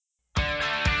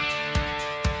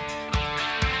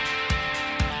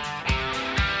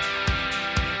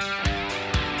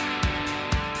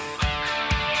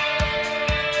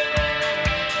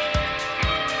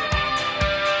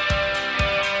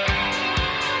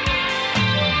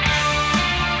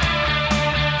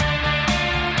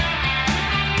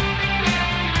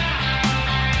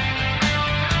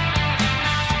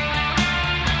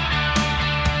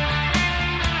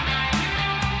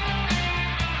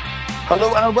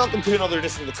Hello and welcome to another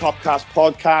edition of the Copcast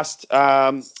podcast.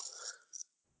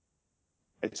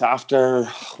 It's after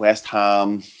West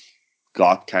Ham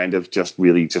got kind of just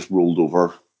rolled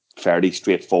over fairly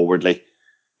straightforwardly.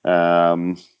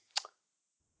 2-0,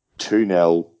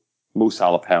 Mo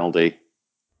Salah penalty.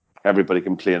 Everybody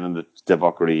complaining that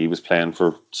Divock Origi was playing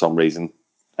for some reason.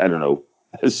 I don't know.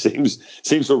 It seems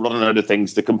we're running out of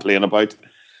things to complain about.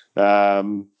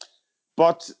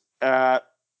 But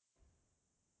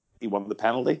he won the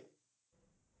penalty.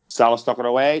 Salah stuck it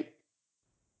away.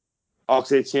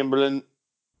 Oxlade-Chamberlain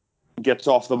gets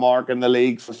off the mark in the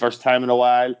league for the first time in a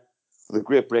while with a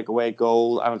great breakaway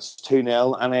goal, and it's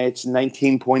 2-0, and it's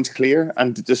 19 points clear.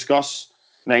 And to discuss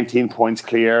 19 points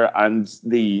clear and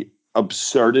the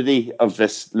absurdity of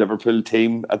this Liverpool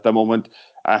team at the moment,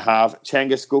 I have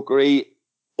Cengiz Gokuri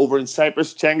over in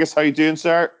Cyprus. Cengiz, how you doing,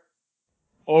 sir?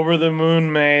 Over the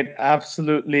moon, mate.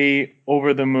 Absolutely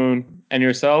over the moon. And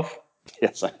yourself?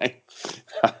 Yes,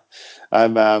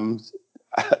 I'm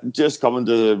just coming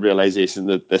to the realization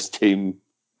that this team,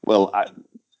 well,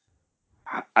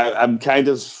 I'm kind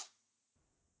of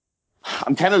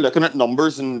looking at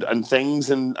numbers and things,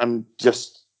 and I'm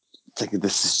just thinking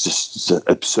this is just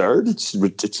absurd.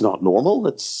 It's not normal.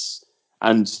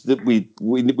 And that we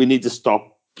need to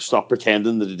stop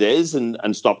pretending that it is,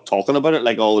 and stop talking about it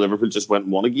like, oh, Liverpool just went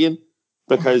and won a game,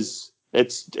 because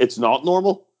it's not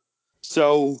normal.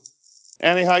 So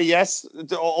anyhow, yes,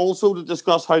 also to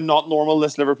discuss how not normal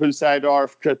this Liverpool side are,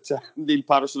 I've got Neil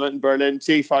Patterson out in Berlin.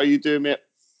 Chief, how are you doing, mate?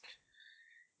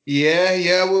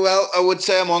 Yeah. Well, I would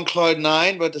say I'm on cloud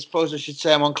 9, but I suppose I should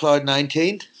say I'm on cloud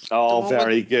 19. Oh,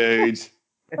 very good.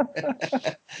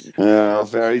 Oh,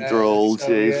 very droll,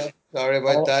 Chief. Yeah. Sorry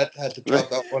about that. Had to drop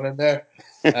that one in there.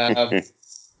 All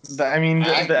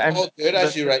good,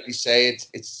 as you rightly say.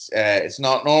 It's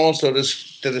not normal. So to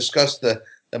discuss the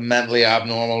mentally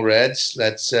abnormal Reds,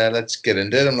 let's get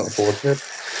into it. I'm looking forward to it.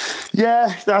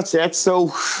 Yeah, that's it. So,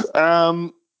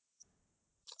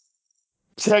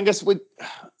 Cengiz,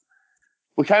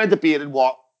 we kind of debated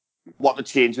what the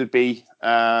change would be.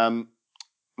 Mane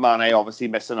obviously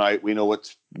missing out. We know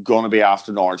it's going to be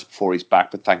after Norwich before he's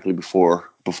back, but thankfully before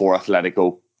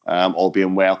Atletico, all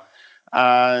being well.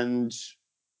 And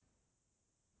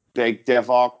Big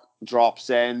Divock drops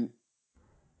in,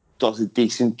 does a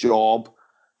decent job.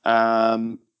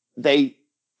 They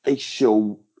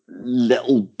show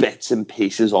little bits and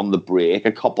pieces on the break,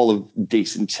 a couple of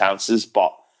decent chances,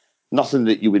 but nothing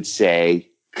that you would say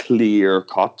clear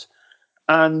cut.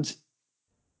 And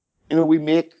we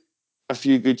make a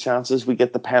few good chances. We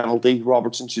get the penalty.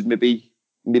 Robertson should maybe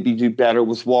do better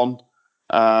with one.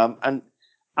 And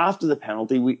after the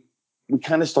penalty, we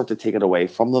kind of start to take it away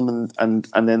from them, and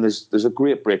then there's a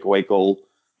great breakaway goal.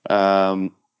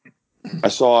 I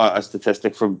saw a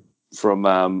statistic from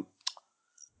Baba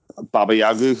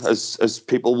Yagu, as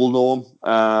people will know him,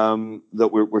 that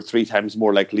we're 3 times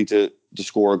more likely to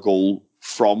score a goal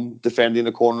from defending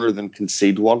a corner than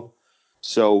concede one.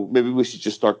 So maybe we should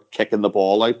just start kicking the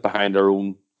ball out behind our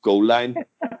own goal line.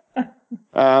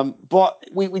 But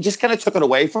we just kind of took it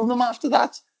away from them after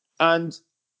that. And,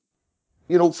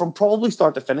 from probably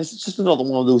start to finish, it's just another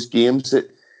one of those games that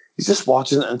he's just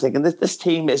watching it and thinking, this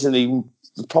team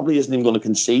probably isn't even going to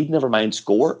concede, never mind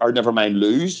score, or never mind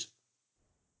lose.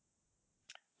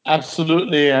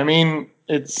 Absolutely. I mean,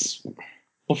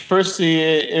 firstly,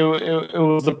 it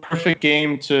was the perfect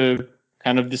game to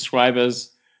kind of describe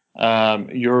as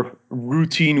your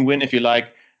routine win, if you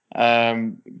like.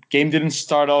 Game didn't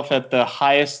start off at the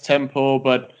highest tempo,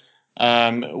 but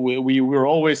we were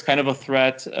always kind of a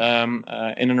threat in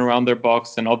and around their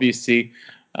box. And obviously,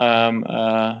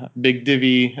 Big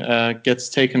Divi gets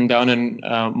taken down, and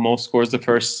Mo scores the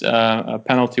first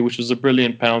penalty, which was a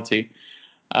brilliant penalty.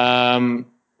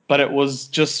 But it was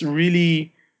just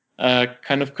really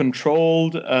kind of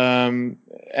controlled, and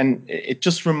it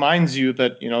just reminds you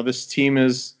that this team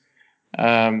is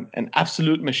an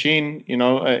absolute machine.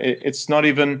 It's not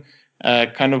even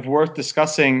kind of worth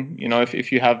discussing.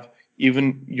 If you have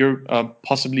even your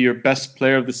possibly your best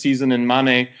player of the season in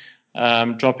Mane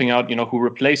dropping out, who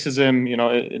replaces him?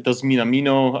 Does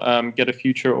Minamino get a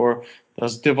future, or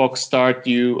does Divock start?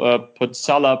 You put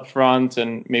Salah up front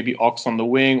and maybe Ox on the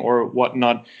wing or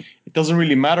whatnot. It doesn't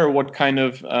really matter what kind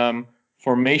of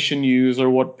formation you use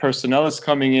or what personnel is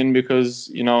coming in, because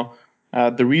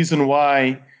the reason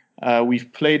why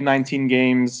we've played 19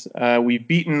 games, we've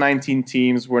beaten 19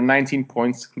 teams, we're 19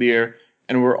 points clear,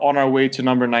 and we're on our way to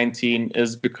number 19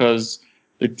 is because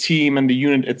the team and the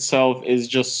unit itself is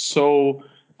just so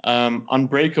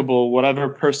unbreakable. Whatever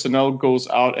personnel goes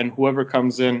out and whoever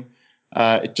comes in,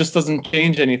 it just doesn't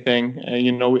change anything,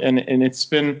 and it's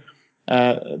been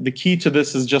the key to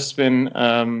this has just been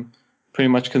pretty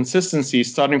much consistency,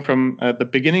 starting from the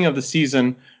beginning of the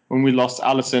season when we lost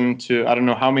Alisson to I don't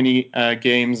know how many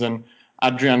games, and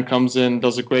Adrian comes in,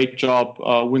 does a great job,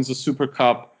 wins the Super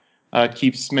Cup,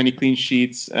 keeps many clean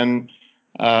sheets, and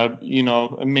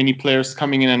many players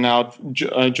coming in and out.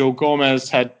 Joe Gomez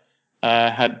had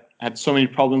so many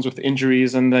problems with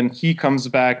injuries, and then he comes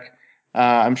back.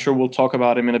 I'm sure we'll talk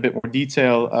about him in a bit more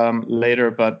detail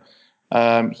later, but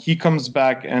he comes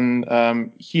back and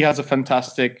he has a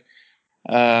fantastic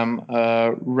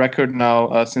record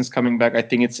now since coming back. I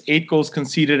think it's 8 goals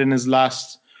conceded in his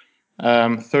last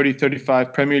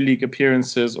 35 Premier League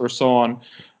appearances or so on.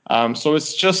 So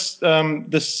it's just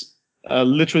this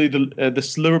literally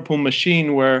this Liverpool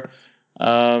machine where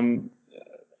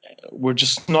we're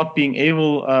just not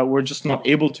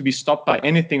able to be stopped by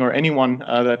anything or anyone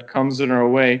that comes in our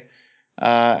way.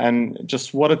 And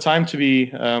just what a time to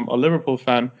be a Liverpool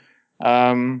fan.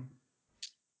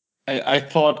 I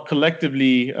thought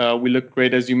collectively we looked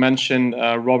great, as you mentioned.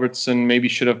 Robertson maybe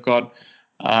should have got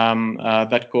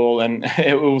that goal, and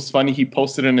it was funny. He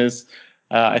posted in his,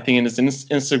 I think, in his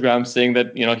Instagram saying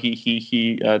that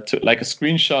he took like a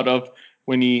screenshot of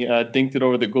when he dinked it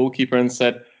over the goalkeeper and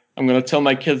said, "I'm going to tell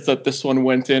my kids that this one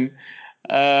went in."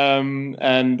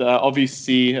 And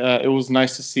obviously, it was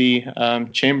nice to see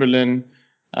Chamberlain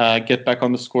get back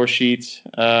on the score sheet.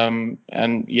 And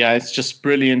yeah, it's just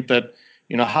brilliant that.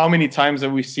 How many times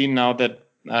have we seen now that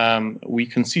we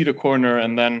concede a corner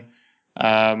and then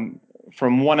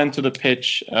from one end to the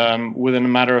pitch within a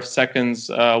matter of seconds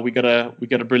we get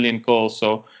a brilliant goal.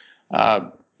 So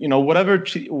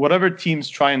whatever teams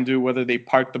try and do, whether they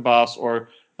park the bus or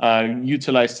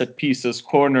utilize set pieces,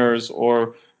 corners,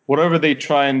 or whatever they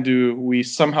try and do, we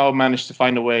somehow manage to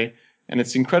find a way, and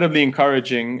it's incredibly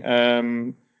encouraging.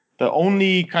 The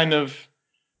only kind of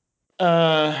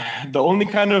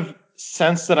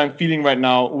sense that I'm feeling right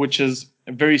now, which is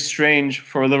very strange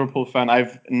for a Liverpool fan.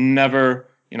 I've never,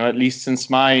 at least since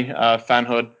my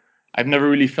fanhood, I've never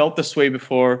really felt this way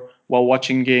before while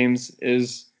watching games.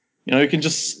 Is you can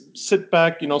just sit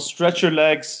back, stretch your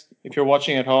legs if you're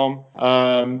watching at home,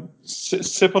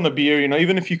 sip on the beer.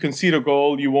 Even if you concede a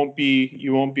goal, you won't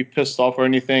be pissed off or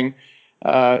anything.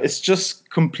 It's just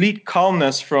complete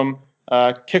calmness from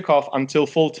kickoff until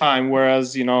full time.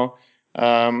 Whereas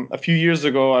a few years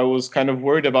ago, I was kind of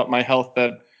worried about my health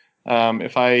that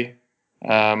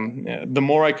the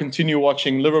more I continue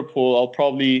watching Liverpool, I'll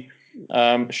probably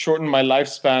shorten my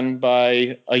lifespan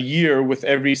by a year with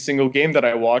every single game that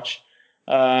I watch.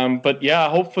 But yeah,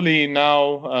 hopefully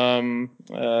now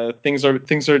things are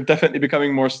definitely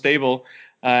becoming more stable,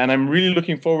 and I'm really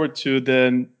looking forward to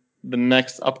the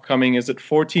next upcoming. Is it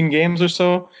 14 games or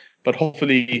so? But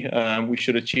hopefully we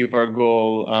should achieve our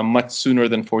goal much sooner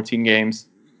than 14 games.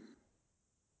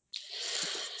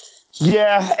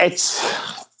 Yeah,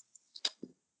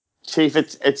 Chief.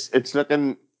 It's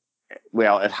looking,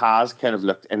 well. It has kind of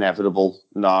looked inevitable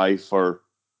now for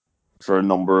a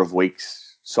number of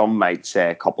weeks. Some might say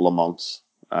a couple of months,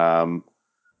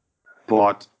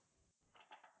 but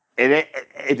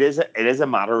it is a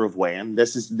matter of when.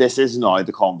 This is now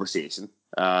the conversation.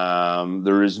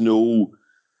 There's no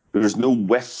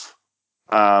whiff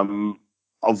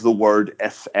of the word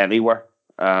 "if" anywhere.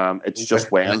 It's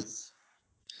just when.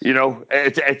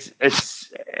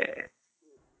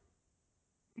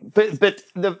 But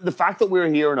the fact that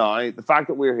we're here now,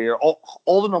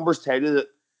 all the numbers tell you that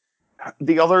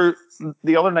the other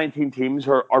 19 teams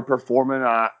are performing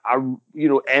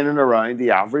in and around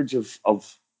the average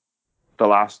of the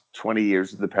last 20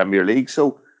 years of the Premier League.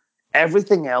 So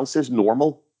everything else is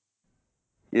normal.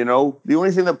 The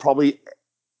only thing that probably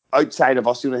outside of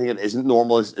us, the only thing that isn't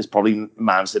normal is probably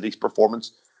Man City's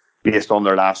performance based on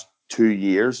their last 2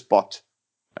 years. But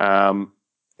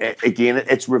again,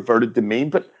 it's reverted to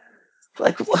mean. But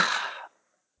like,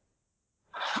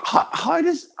 how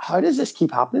does this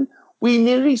keep happening? We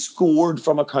nearly scored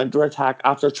from a counter-attack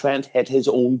after Trent hit his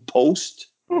own post.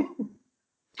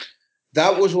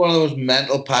 That was one of those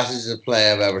mental passages of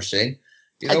play I've ever seen.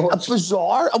 It's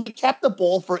bizarre, and we kept the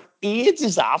ball for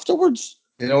ages afterwards.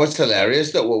 What's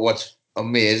hilarious? That what's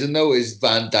amazing though is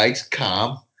Van Dijk's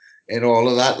calm in all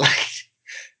of that. Like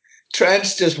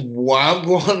Trent's just whammed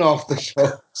one off the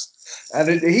post, and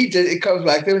it comes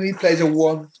back to when he plays a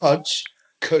one-touch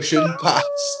cushion pass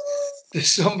to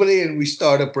somebody, and we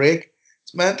start a break.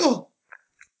 It's mental.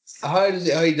 How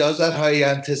he does that? How he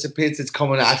anticipates it's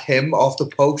coming at him off the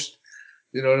post.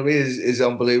 You know what I mean? Is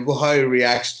unbelievable. How he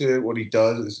reacts to it, what he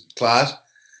does is class.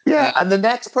 Yeah, and the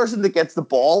next person that gets the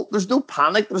ball, there's no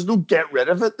panic. There's no get rid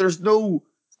of it. There's no,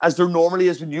 as there normally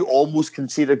is when you almost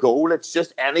concede a goal. It's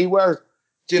just anywhere.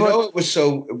 Do you know,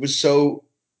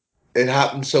 it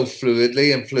happened so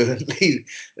fluidly and fluently.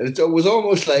 It was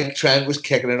almost like Trent was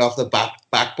kicking it off the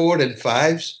backboard in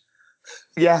fives.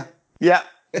 Yeah.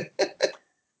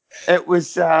 It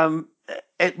was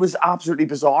absolutely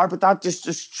bizarre, but that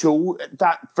just show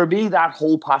that for me that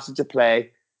whole passage of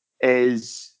play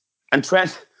is, and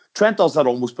Trent does that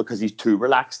almost because he's too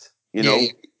relaxed. You know,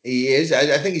 he is.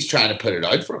 I think he's trying to put it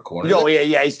out for a corner. No,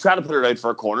 yeah, he's trying to put it out for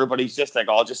a corner, but he's just like,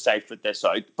 I'll just siphon this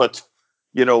out. But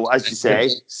you know, as you say,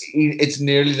 it's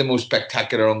nearly the most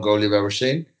spectacular own goal you've ever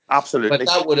seen. Absolutely. But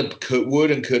that would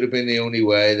and could have been the only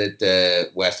way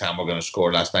that West Ham were going to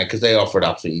score last night, because they offered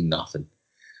absolutely nothing.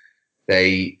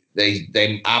 They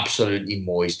absolutely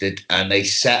moised it, and they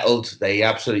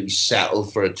absolutely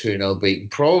settled for a 2-0 beating,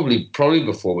 probably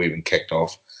before we even kicked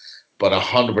off. But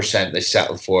 100% they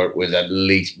settled for it with at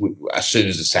least as soon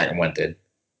as the second went in.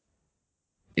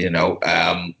 You know,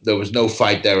 there was no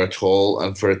fight there at all,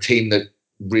 and for a team that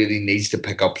really needs to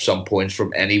pick up some points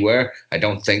from anywhere, I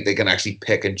don't think they can actually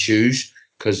pick and choose,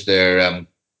 because they're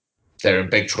in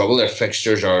big trouble. Their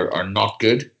fixtures are not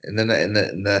good in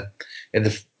the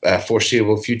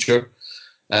foreseeable future.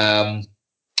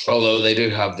 Although they do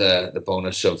have the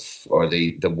bonus of, or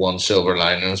the one silver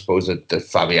lining, I suppose, that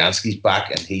Fabianski's back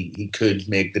and he could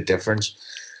make the difference.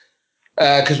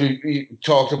 Because we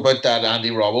talked about that Andy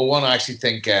Robbo one. I actually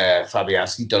think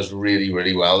Fabianski does really,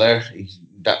 really well there.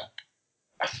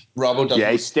 Robbo doesn't.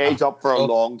 Yeah, he stays up for a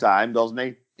long time, doesn't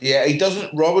he? Yeah, he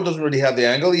doesn't. Robbo doesn't really have the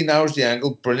angle. He narrows the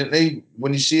angle brilliantly.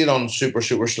 When you see it on super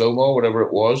slow mo, whatever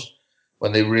it was,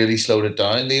 when they really slowed it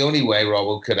down, the only way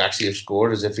Robbo could actually have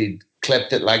scored is if he'd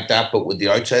clipped it like that, but with the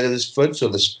outside of his foot, so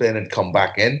the spin had come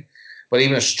back in. But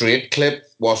even a straight clip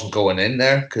wasn't going in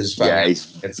there, because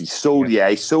he's so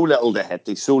little to hit.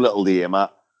 He's so little to aim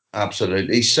at.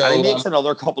 Absolutely. So and he makes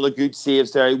another couple of good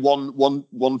saves there. One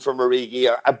from Origi,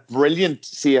 a brilliant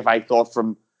save, I thought,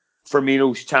 from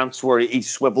Firmino's chance where he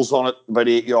swivels on it about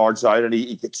 8 yards out, and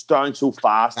he gets down so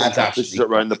fast and pushes it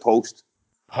around the post.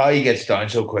 How he gets down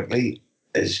so quickly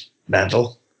is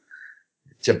mental.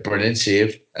 It's a brilliant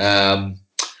save. And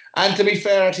to be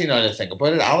fair, actually, now that I think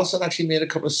about it, Alisson actually made a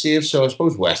couple of saves, so I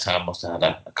suppose West Ham must have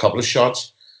had a couple of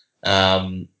shots.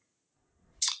 But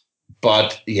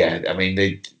yeah,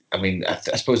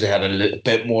 I suppose they had a little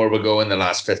bit more of a go in the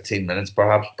last 15 minutes,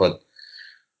 perhaps. But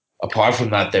apart from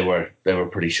that, they were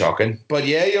pretty shocking. But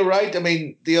yeah, you're right. I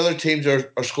mean, the other teams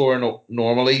are scoring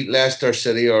normally. Leicester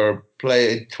City are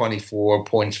playing 24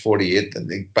 points, 48, and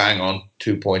they bang on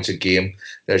 2 points a game.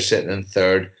 They're sitting in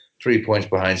third, 3 points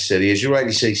behind City. As you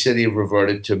rightly say, City have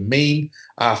reverted to mean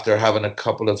after having a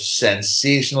couple of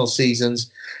sensational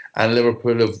seasons, and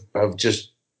Liverpool have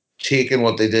just taken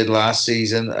what they did last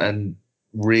season and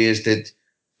raised it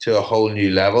to a whole new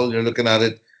level. You're looking at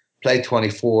it, play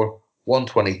 24,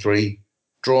 123,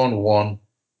 drawn 1,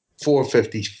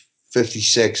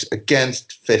 456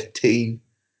 against 15.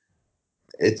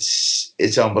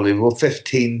 It's unbelievable.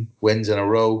 15 wins in a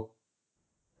row.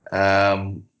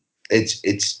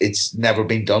 It's never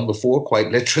been done before,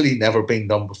 quite literally never been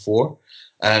done before.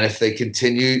 And if they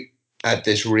continue at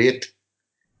this rate,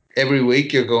 every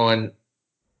week you're going,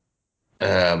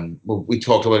 we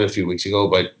talked about it a few weeks ago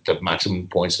about the maximum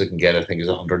points they can get, I think, is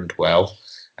 112.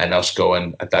 And us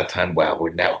going at that time, well,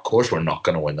 of course, we're not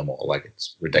going to win them all. Like,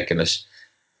 it's ridiculous.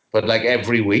 But like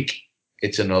every week,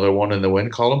 it's another one in the win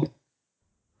column.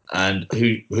 And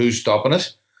who's stopping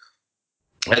us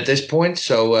at this point?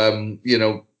 So,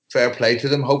 fair play to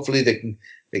them. Hopefully they can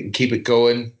keep it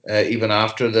going even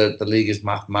after the league is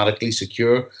mathematically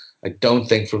secure. I don't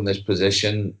think from this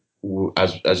position,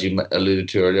 as you alluded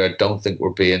to earlier, I don't think we're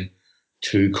being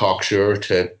too cocksure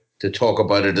to talk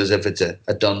about it as if it's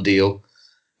a done deal.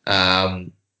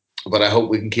 But I hope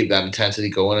we can keep that intensity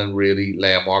going and really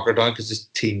lay a marker down, because this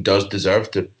team does deserve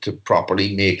to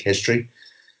properly make history.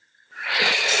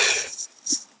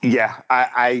 Yeah,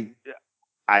 I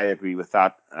agree with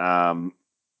that. We're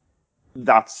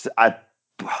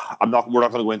not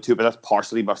going to go into it, but that's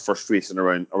partially my frustration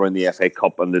around the FA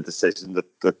Cup and the decision that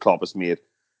the club has made.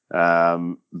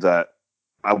 That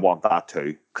I want that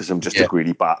too, because I'm just a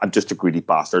greedy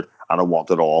bastard, and I want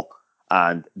it all.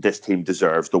 And this team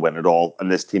deserves to win it all,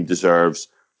 and this team deserves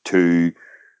to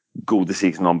go the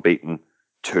season unbeaten,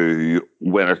 to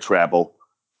win a treble,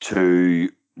 to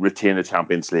retain the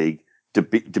Champions League, to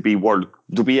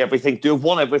be everything, to have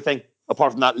won everything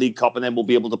apart from that League Cup, and then we'll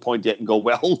be able to point it and go,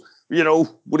 well,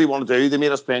 what do you want to do? They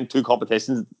made us play in 2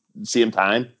 competitions at the same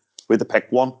time. We had to pick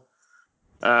one.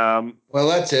 Well,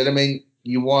 that's it. I mean,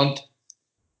 you want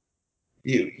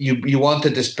to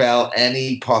dispel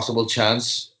any possible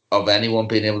chance of anyone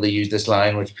being able to use this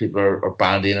line, which people are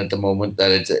bandying at the moment,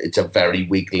 that it's a very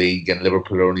weak league and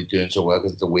Liverpool are only doing so well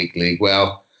because it's a weak league.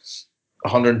 Well,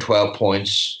 112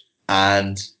 points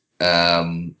and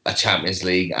a Champions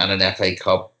League and an FA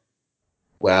Cup.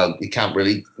 Well, you can't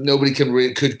really. Nobody could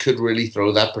really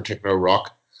throw that particular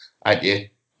rock at you,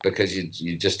 because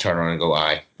you just turn around and go,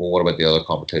 aye, well, what about the other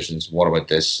competitions? What about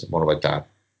this? What about that?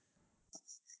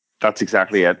 That's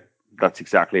exactly it.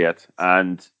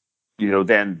 And,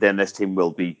 then this team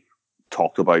will be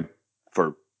talked about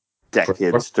for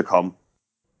decades to come.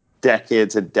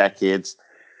 Decades and decades.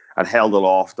 And held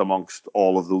aloft amongst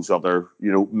all of those other,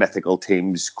 mythical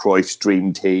teams, Cruyff's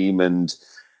dream team and,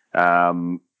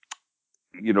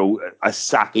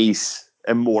 Asaki's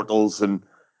immortals and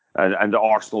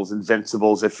Arsenal's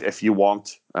invincibles, if you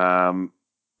want. And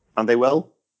they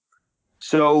will.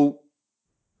 So,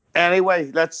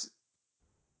 anyway, let's...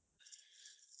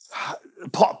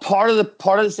 Part of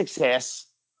the success,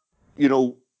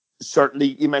 certainly,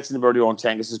 you mentioned earlier on,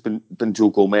 Cengiz, has been Joe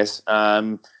Gomez.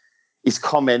 He's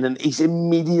come in and he's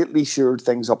immediately shored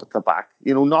things up at the back.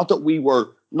 Not that we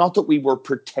were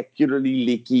particularly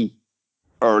leaky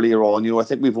earlier on. I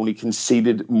think we've only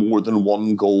conceded more than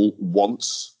one goal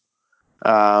once.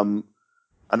 And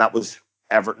that was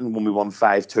Everton when we won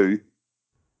 5-2.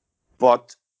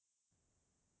 But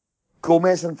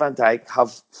Gomez and Van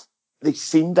Dijk they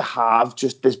seem to have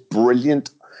just this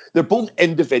brilliant... They're both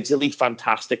individually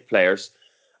fantastic players,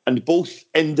 and both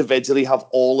individually have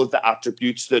all of the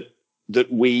attributes that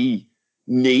we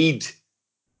need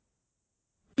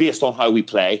based on how we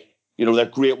play. They're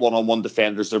great one-on-one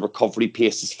defenders. Their recovery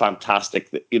pace is fantastic.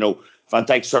 Van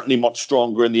Dijk's certainly much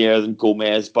stronger in the air than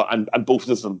Gomez, but and both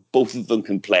of them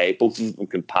can play. Both of them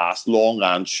can pass, long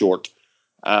and short.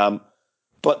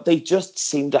 But they just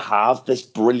seem to have this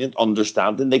brilliant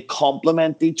understanding. They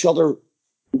complement each other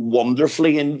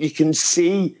wonderfully, and you can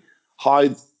see how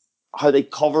they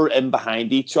cover in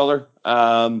behind each other.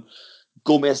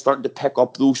 Gomez starting to pick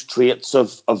up those traits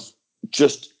of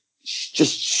just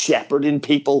shepherding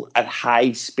people at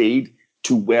high speed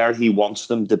to where he wants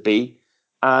them to be.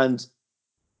 And,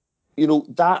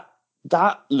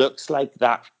 that looks like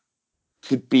that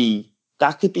could be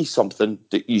something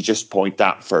that you just point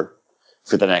at for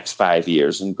the next 5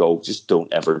 years and go, just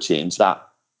don't ever change that.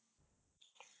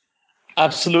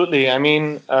 Absolutely. I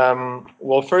mean,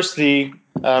 firstly,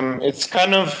 it's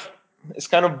kind of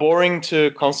boring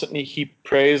to constantly heap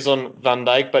praise on Van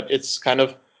Dijk, but it's kind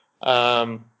of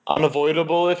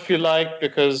unavoidable, if you like,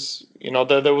 because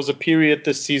there was a period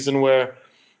this season where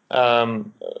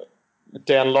Dan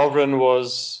Lovren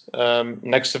was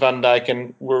next to Van Dijk,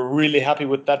 and we're really happy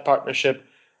with that partnership.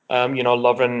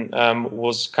 Lovren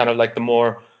was kind of like the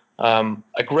more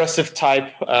aggressive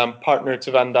type partner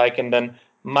to Van Dijk, and then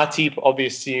Matip,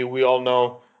 obviously, we all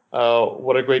know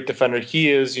what a great defender he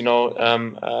is.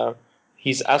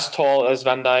 He's as tall as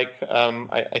Van Dijk,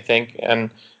 I think,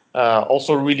 and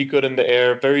also really good in the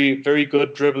air, very, very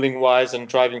good dribbling-wise and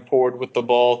driving forward with the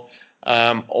ball.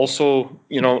 Also,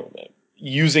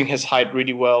 using his height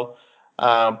really well.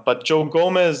 But Joe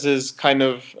Gomez is kind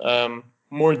of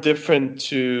more different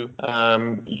to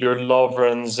your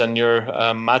Lovrens and your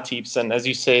Matips, and as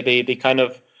you say, they kind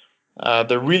of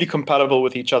they're really compatible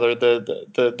with each other.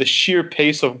 The sheer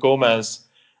pace of Gomez,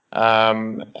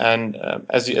 and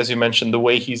as you mentioned, the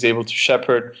way he's able to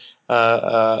shepherd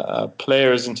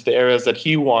players into the areas that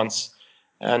he wants,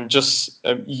 and just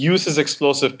use his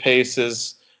explosive pace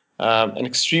is an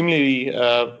extremely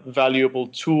valuable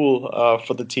tool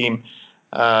for the team.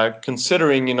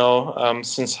 Considering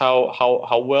since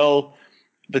how well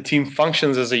the team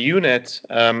functions as a unit,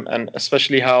 and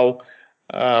especially how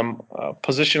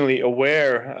positionally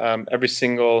aware every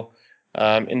single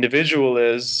individual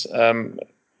is,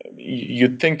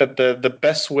 you'd think that the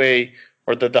best way,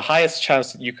 or the highest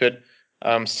chance that you could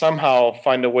somehow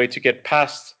find a way to get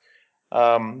past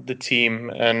the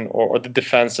team or the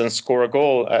defense and score a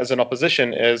goal as an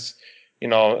opposition is,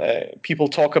 people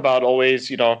talk about always,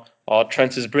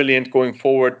 Trent is brilliant going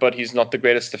forward, but he's not the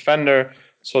greatest defender,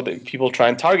 so that people try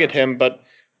and target him. But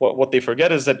what they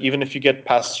forget is that even if you get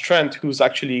past Trent, who's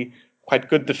actually quite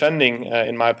good defending,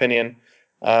 in my opinion,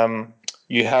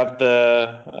 you have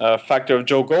the factor of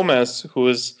Joe Gomez, who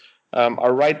is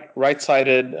a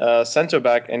right-sided center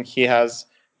back, and he has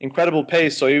incredible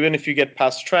pace. So even if you get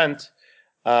past Trent,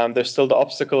 there's still the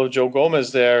obstacle of Joe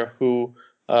Gomez there, who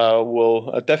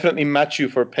will definitely match you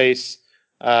for pace,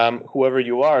 whoever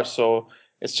you are. So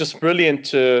it's just brilliant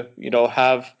to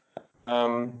have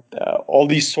all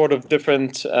these sort of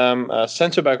different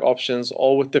center back options,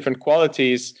 all with different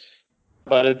qualities.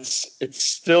 But it's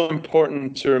still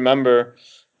important to remember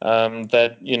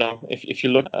that if you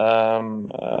look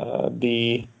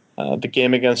the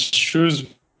game against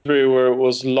Shrewsbury, where it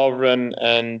was Lovren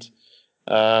and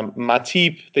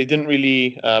Matip, they didn't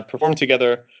really perform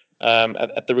together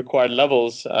at the required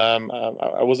levels.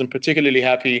 I wasn't particularly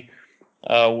happy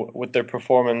with their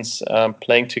performance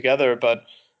playing together, but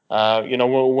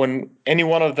when any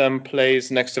one of them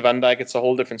plays next to Van Dijk, it's a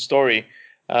whole different story.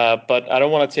 But I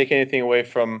don't want to take anything away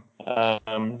from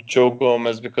Joe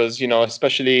Gomez, because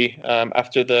especially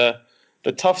after the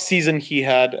tough season he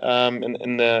had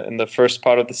in the first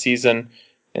part of the season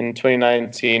in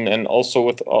 2019, and also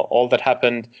with all that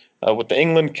happened with the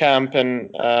England camp, and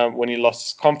when he lost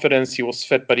his confidence, he was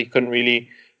fit, but he couldn't really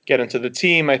get into the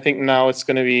team. I think now it's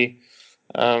going to be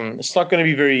it's not going to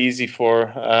be very easy for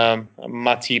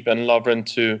Matip and Lovren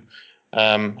to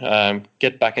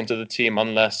get back into the team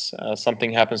unless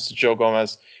something happens to Joe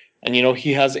Gomez. And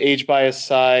he has age by his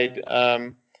side.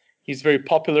 He's very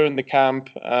popular in the camp.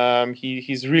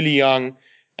 He's really young,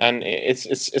 and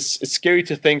it's scary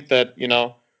to think that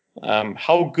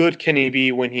how good can he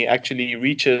be when he actually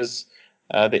reaches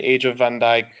the age of Van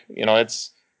Dijk.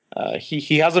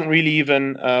 He hasn't really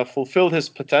even fulfilled his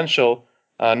potential.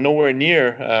 Nowhere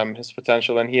near his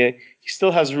potential, and he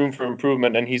still has room for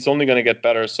improvement, and he's only going to get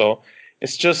better. So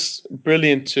it's just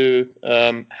brilliant to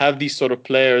have these sort of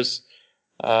players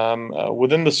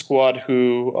within the squad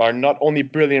who are not only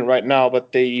brilliant right now,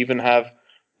 but they even have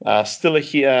still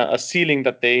a ceiling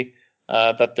that they're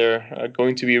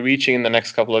going to be reaching in the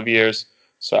next couple of years.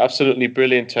 So absolutely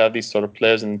brilliant to have these sort of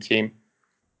players in the team.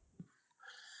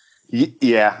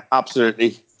 Yeah,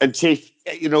 absolutely. And Chief,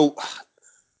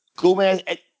 Gomez,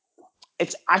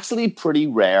 it's actually pretty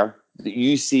rare that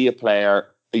you see a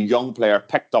young player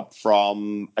picked up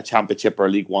from a Championship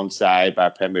or League One side by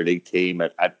a Premier League team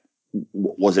at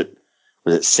was it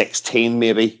 16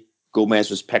 maybe?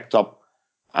 Gomez was picked up,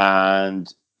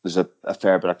 and there's a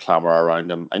fair bit of clamour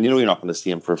around him. And you're not going to see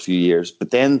him for a few years,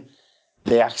 but then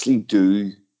they actually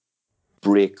do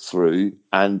break through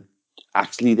and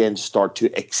actually then start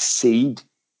to exceed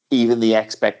even the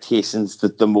expectations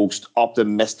that the most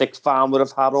optimistic fan would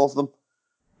have had of them.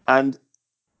 And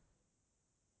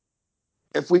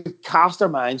if we cast our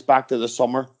minds back to the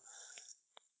summer,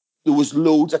 there was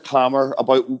loads of clamour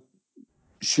about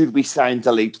should we sign De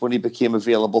Ligt when he became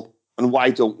available, and why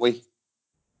don't we?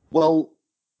 Well,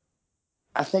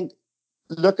 I think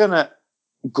looking at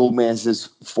Gomez's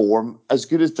form, as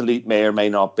good as De Ligt may or may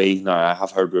not be, now I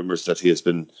have heard rumours that he has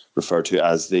been referred to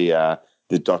as the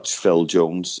Dutch Phil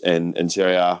Jones in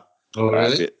Serie A. Oh,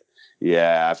 really?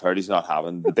 Yeah, I've heard he's not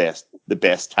having the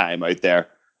best time out there.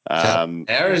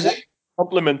 There is it?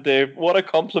 Compliment, Dave. What a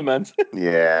compliment.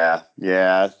 Apparently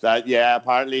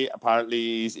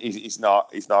he's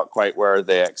not quite where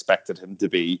they expected him to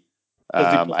be.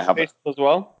 I have as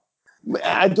well.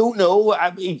 I don't know.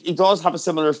 He does have a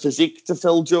similar physique to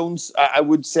Phil Jones. I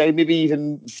would say maybe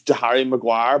even to Harry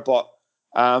Maguire. But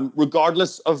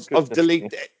regardless of De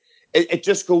Ligt, it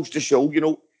just goes to show,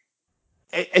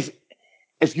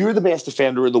 if you're the best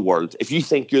defender in the world, if you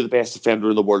think you're the best defender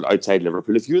in the world outside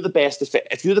Liverpool, if you're the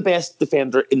best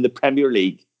defender in the Premier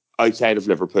League outside of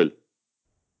Liverpool,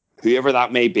 whoever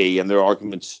that may be, and there are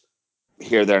arguments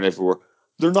here, there, and everywhere,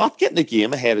 they're not getting the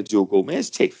game ahead of Joe Gomez,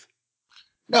 Chief.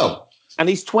 No. And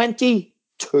he's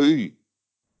 22.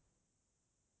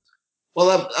 Well,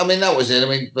 that was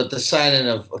it. But the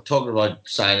signing talking about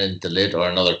signing De Ligt or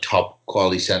another top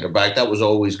quality centre back, that was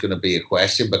always going to be a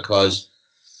question, because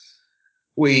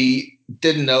we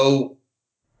didn't know,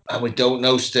 and we don't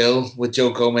know still with Joe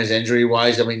Gomez injury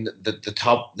wise.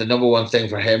 The number one thing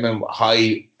for him, and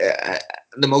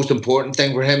the most important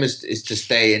thing for him is to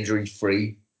stay injury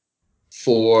free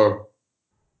for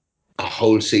a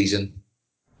whole season,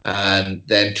 and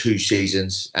then 2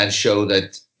 seasons, and show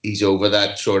that he's over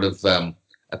that sort of a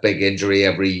big injury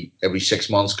every 6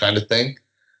 months kind of thing.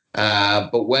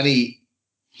 But when he's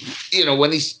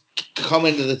come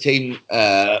into the team,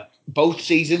 both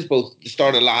seasons, both the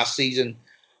start of last season,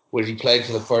 where he played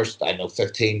for the first,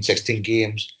 15, 16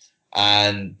 games,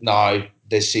 and now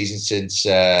this season since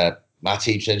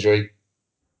Matip's injury,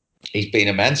 he's been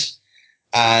immense.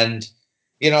 And,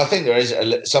 I think there is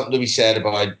something to be said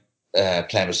about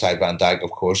playing beside Van Dijk,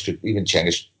 of course. Even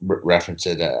Cengiz referenced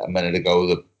it a minute ago,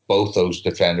 that both those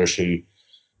defenders who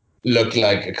looked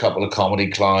like a couple of comedy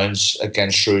clowns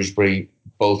against Shrewsbury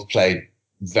both played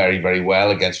very, very well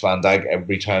against Van Dijk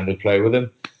every time they play with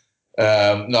him.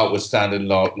 Notwithstanding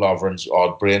Lovren's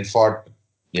odd brain fart,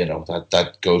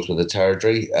 that goes with the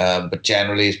territory. But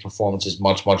generally, his performance is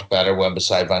much, much better when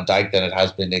beside Van Dijk than it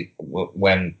has been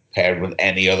when paired with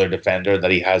any other defender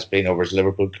that he has been over his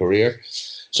Liverpool career.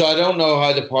 So I don't know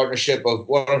how the partnership of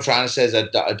what I'm trying to say is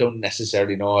that I don't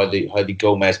necessarily know how the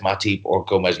Gomez Matip or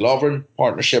Gomez Lovren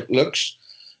partnership looks,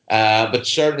 but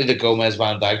certainly the Gomez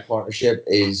Van Dijk partnership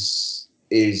is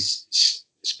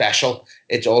special.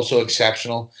 It's also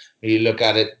exceptional. When you look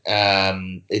at it,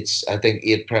 it's I think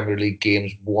 8 Premier League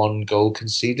games, 1 goal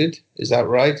conceded. Is that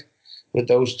right? With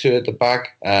those two at the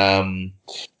back.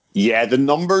 Yeah, the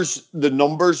numbers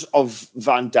of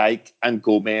Van Dijk and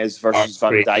Gomez versus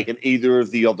Van Dijk and either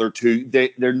of the other two,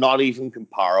 they're not even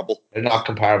comparable. They're not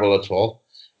comparable at all.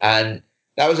 And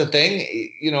that was the thing.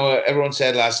 You know, everyone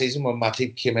said last season when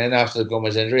Matip came in after the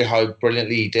Gomez injury how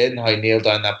brilliantly he did and how he nailed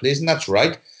down that place, and that's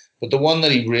right. But the one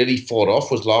that he really fought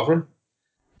off was Lovren,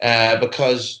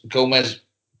 because Gomez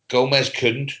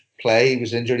couldn't play. He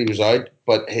was injured. He was out.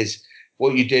 But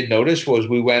what you did notice was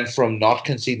we went from not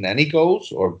conceding any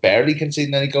goals or barely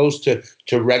conceding any goals to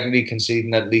regularly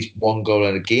conceding at least 1 goal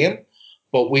in a game.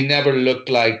 But we never looked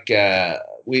like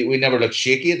we never looked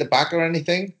shaky at the back or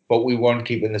anything. But we weren't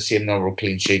keeping the same number of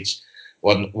clean sheets.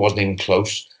 wasn't even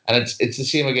close. And it's the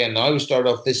same again now. We started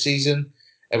off this season.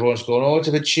 Everyone's going, oh, it's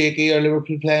a bit shaky. Are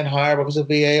Liverpool playing higher because of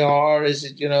VAR? Is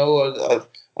it, have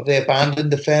they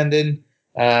abandoned defending?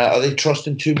 Are they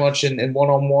trusting too much in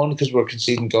one-on-one because we're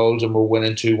conceding goals and we're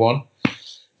winning 2-1?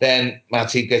 Then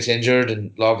Matip gets injured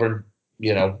and Lovren,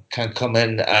 can't come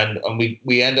in. And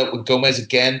we end up with Gomez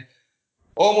again,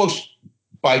 almost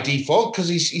by default, because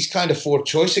he's kind of fourth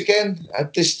choice again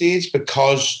at this stage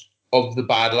because of the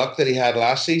bad luck that he had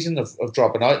last season of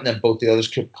dropping out, and then both the others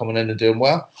kept coming in and doing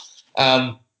well.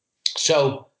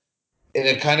 So in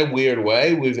a kind of weird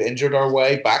way, we've injured our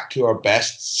way back to our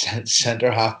best centre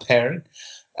half pairing,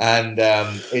 and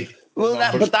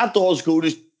but that does go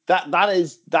to that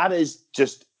is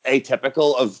just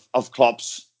atypical of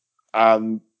Klopp's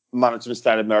management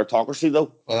style of meritocracy,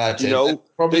 though. Well, that's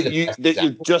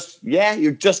you're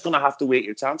just going to have to wait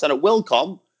your chance, and it will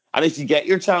come. And if you get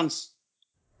your chance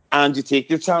and you take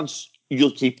your chance,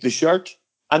 you'll keep the shirt.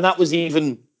 And that was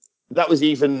even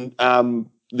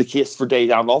the case for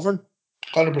Dejan Lovren.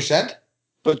 100%.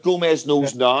 But Gomez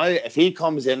knows now if he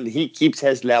comes in and he keeps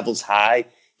his levels high,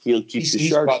 he'll keep the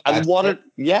shirt. And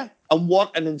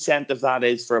what an incentive that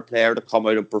is for a player to come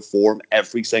out and perform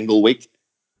every single week.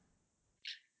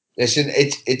 Listen,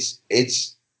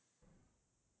 it's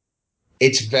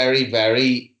very,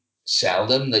 very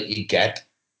seldom that you get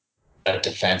a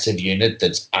defensive unit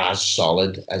that's as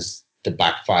solid as the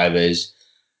back five is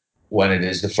when it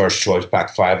is the first choice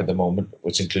back five at the moment,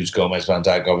 which includes Gomez, Van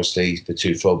Dijk, obviously, the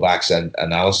 2 full-backs and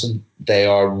Alisson. They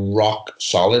are rock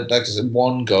solid. Like I said,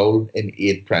 1 goal in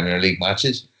 8 Premier League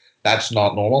matches. That's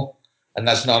not normal. And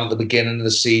that's not at the beginning of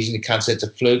the season. You can't say it's a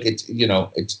fluke.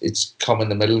 It's come in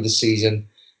the middle of the season.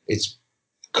 It's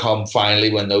come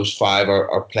finally when those 5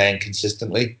 are playing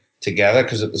consistently together,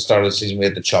 because at the start of the season we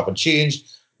had the chop and change.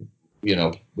 We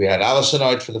had Alisson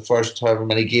out for the first however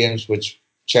many games, which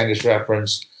Cengiz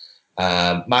referenced.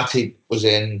 Matip was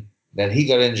in, then he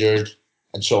got injured,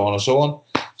 and so on and so on.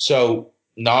 So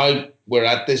now we're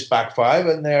at this back 5,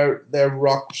 and they're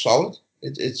rock solid.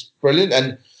 It's brilliant,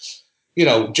 and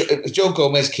Joe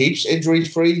Gomez keeps injury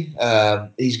free.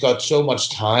 He's got so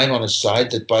much time on his side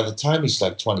that by the time he's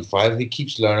like 25, he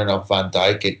keeps learning off Van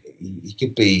Dijk. He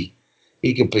could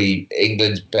be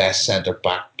England's best centre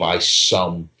back by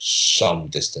some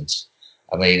distance.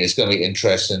 I mean, it's going to be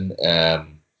interesting.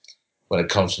 When it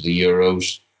comes to the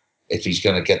Euros, if he's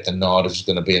going to get the nod, if he's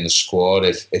going to be in the squad,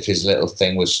 if his little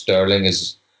thing with Sterling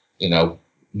is, means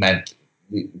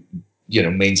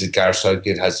that Gareth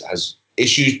Southgate has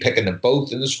issues picking them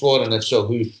both in the squad, and if so,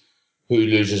 who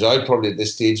loses out? Probably at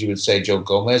this stage you would say Joe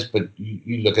Gomez, but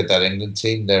you look at that England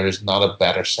team, there is not a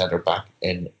better centre back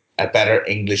a better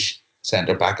English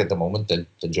centre back at the moment than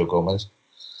Joe Gomez.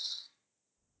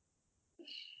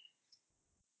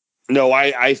 No,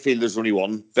 I feel there's only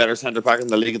one better centre back in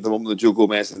the league at the moment than Joe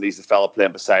Gomez, and he's the fella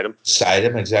playing beside him. Beside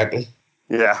him, exactly.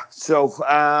 Yeah. So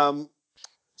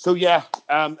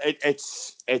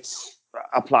it's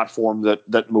a platform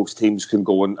that most teams can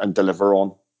go and deliver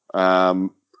on.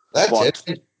 That's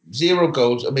it. 0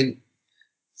 goals. I mean,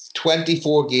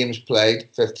 24 games played,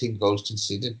 15 goals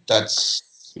conceded. But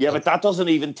that doesn't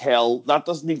even tell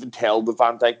the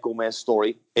Van Dijk Gomez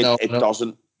story. It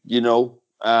doesn't.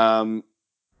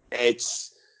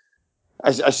 It's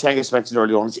as Cengiz mentioned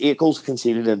earlier on. It's 8 goals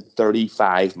conceded in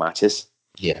 35 matches.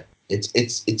 Yeah,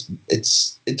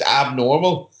 it's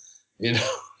abnormal.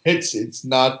 It's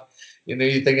not.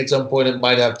 You think at some point it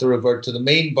might have to revert to the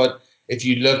mean, but if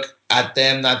you look at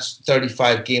them, that's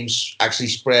 35 games actually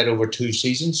spread over 2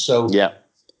 seasons. So yeah,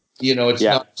 You know, it's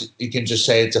Yeah. not. You can just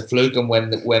say it's a fluke, and when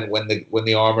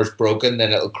the armor's broken,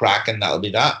 then it'll crack, and that'll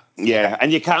be that. Yeah,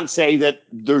 and you can't say that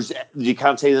there's the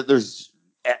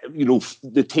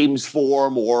team's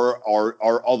form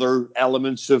or other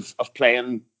elements of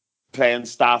playing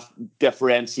staff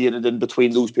differentiated in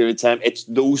between those periods of time. It's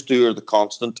those two are the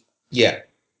constant. Yeah.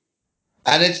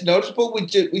 And it's noticeable we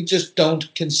just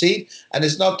don't concede. And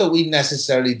it's not that we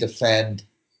necessarily defend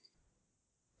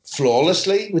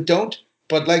flawlessly. We don't.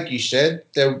 But like you said,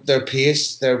 their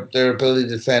pace, their ability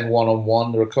to defend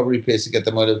one-on-one, the recovery pace to get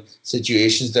them out of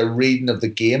situations, their reading of the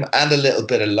game, and a little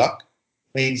bit of luck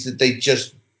means that they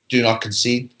just do not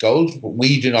concede goals.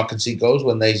 We do not concede goals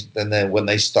when they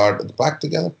start at the back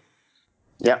together.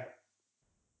 Yeah.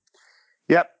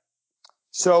 Yep.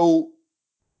 So,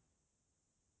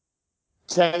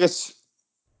 Tennis,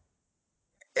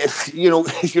 if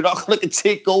you're not going to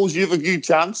take goals, you have a good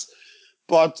chance.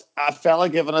 But a fella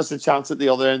giving us a chance at the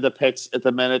other end of the pitch at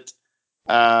the minute,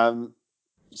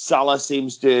 Salah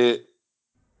seems to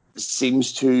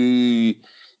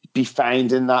be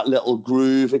finding that little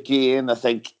groove again. I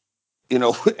think,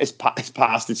 his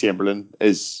pass to Chamberlain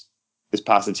is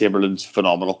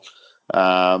phenomenal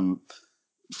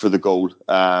for the goal.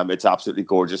 It's absolutely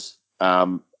gorgeous.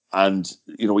 And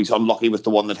he's unlucky with the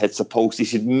one that hits the post. He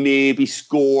should maybe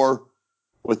score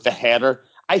with the header.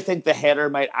 I think the header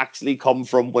might actually come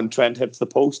from when Trent hits the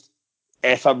post.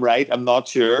 If I'm right, I'm not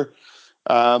sure.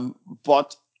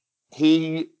 But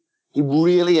he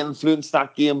really influenced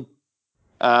that game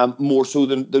more so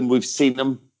than we've seen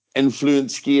him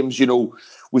influence games.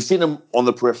 We've seen him on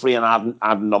the periphery and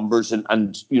adding numbers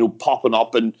and popping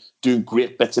up and doing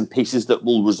great bits and pieces that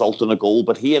will result in a goal.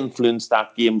 But he influenced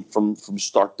that game from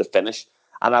start to finish.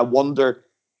 And I wonder,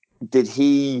 did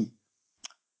he...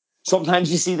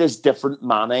 Sometimes you see this different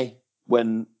Mane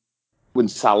when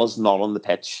Salah's not on the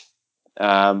pitch.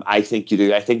 I think you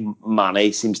do. I think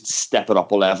Mane seems to step it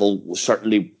up a level,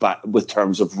 certainly with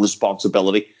terms of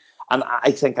responsibility. And I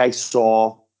think I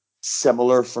saw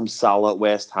similar from Salah at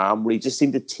West Ham, where he just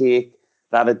seemed to take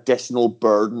that additional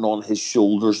burden on his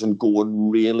shoulders and go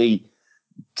and really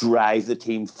drive the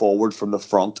team forward from the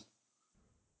front.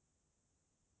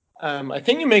 I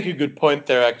think you make a good point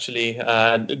there, actually.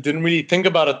 I didn't really think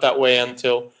about it that way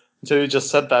until you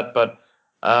just said that. But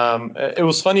it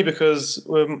was funny because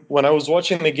when I was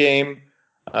watching the game,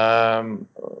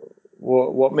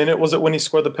 what minute was it when he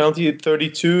scored the penalty?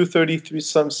 32, 33,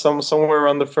 somewhere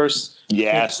around the first.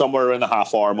 Yeah, somewhere in the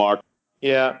half-hour mark.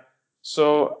 Yeah.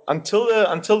 So until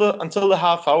the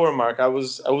half-hour mark, I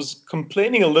was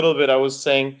complaining a little bit. I was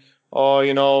saying,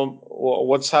 oh,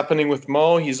 what's happening with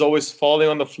Mo? He's always falling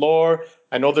on the floor.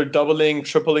 I know they're doubling,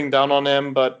 tripling down on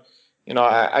him, but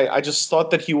I just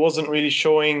thought that he wasn't really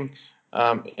showing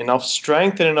enough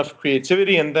strength and enough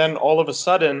creativity. And then all of a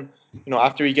sudden,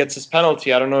 after he gets his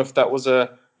penalty, I don't know if that was a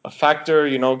factor,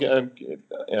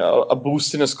 a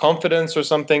boost in his confidence or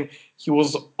something. He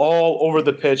was all over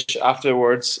the pitch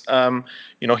afterwards.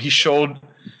 He showed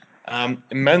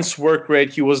immense work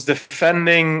rate. He was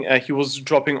defending. He was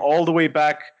dropping all the way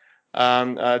back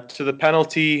to the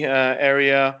penalty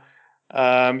area.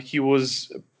 He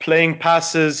was playing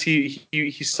passes. He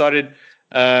started.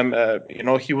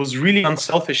 He was really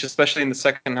unselfish, especially in the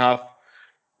second half,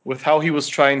 with how he was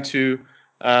trying to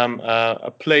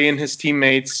play in his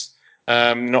teammates.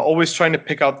 Always trying to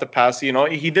pick out the pass.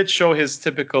 He did show his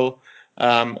typical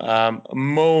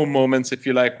Mo moments, if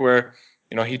you like, where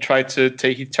he tried to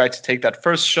take that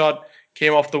first shot,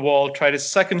 came off the wall, tried his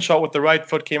second shot with the right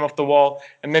foot, came off the wall,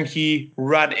 and then he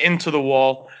ran into the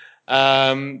wall.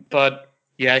 But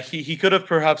yeah, he could have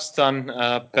perhaps done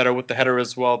better with the header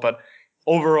as well. But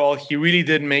overall, he really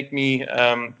did make me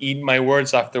eat my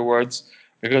words afterwards,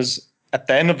 because at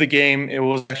the end of the game, it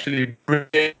was actually a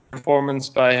brilliant performance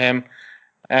by him.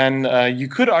 And you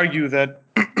could argue that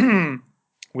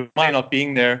with Mane not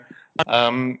being there,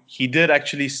 he did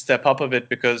actually step up a bit,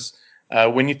 because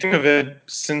when you think of it,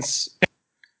 since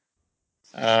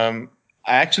I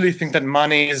actually think that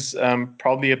Mane is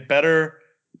probably a better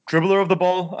dribbler of the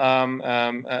ball,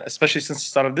 especially since the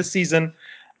start of this season.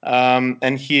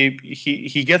 And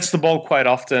he gets the ball quite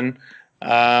often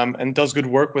and does good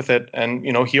work with it. And,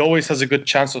 he always has a good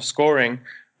chance of scoring,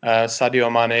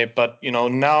 Sadio Mane. But,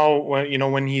 now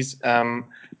when he's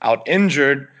out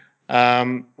injured,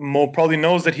 Mo probably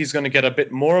knows that he's going to get a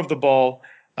bit more of the ball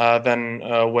than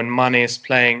when Mane is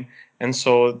playing. And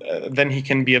so then he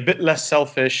can be a bit less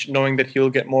selfish, knowing that he'll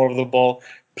get more of the ball,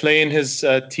 play in his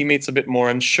teammates a bit more,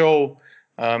 and show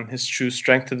his true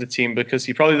strength to the team, because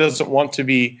he probably doesn't want to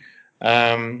be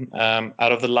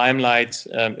out of the limelight,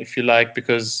 if you like,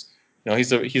 because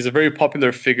he's a very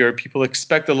popular figure. People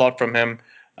expect a lot from him.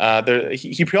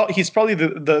 He's probably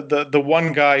the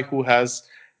one guy who has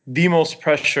the most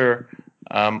pressure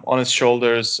on his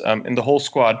shoulders in the whole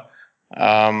squad,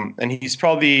 and he's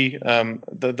probably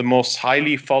the most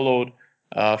highly followed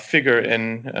figure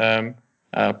in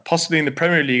possibly in the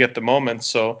Premier League at the moment.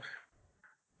 So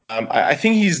I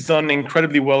think he's done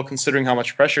incredibly well considering how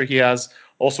much pressure he has.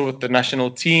 Also with the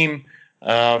national team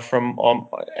from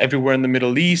everywhere in the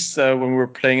Middle East when we were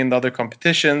playing in the other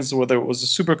competitions, whether it was the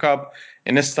Super Cup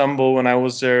in Istanbul when I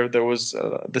was there. There was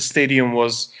the stadium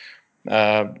was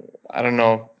I don't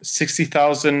know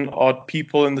 60,000 odd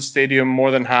people in the stadium.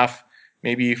 More than half,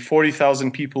 maybe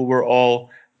 40,000 people were all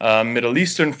Middle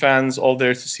Eastern fans, all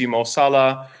there to see Mo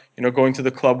Salah. Going to the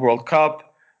Club World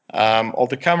Cup. All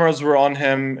the cameras were on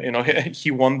him. He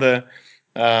won the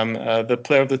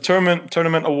Player of the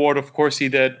Tournament award. Of course, he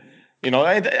did.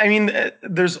 I mean,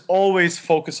 there's always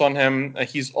focus on him.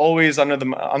 He's always under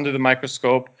the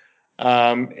microscope,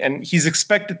 and he's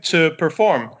expected to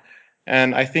perform.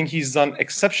 And I think he's done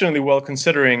exceptionally well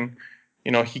considering.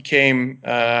 He came.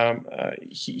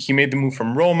 He made the move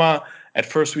from Roma. At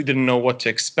first, we didn't know what to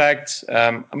expect.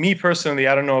 Me personally,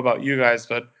 I don't know about you guys,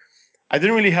 but I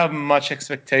didn't really have much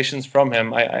expectations from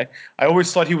him. I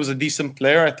always thought he was a decent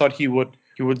player. I thought he would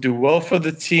do well for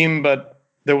the team, but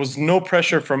there was no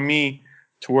pressure from me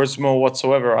towards Mo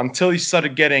whatsoever until he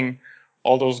started getting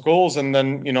all those goals, and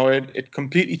then it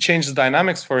completely changed the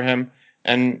dynamics for him.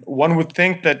 And one would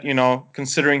think that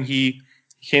considering he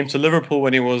came to Liverpool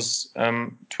when he was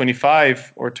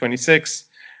 25 or 26,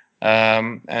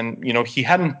 and he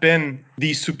hadn't been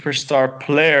the superstar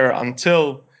player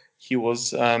until he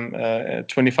was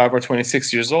 25 or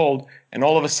 26 years old, and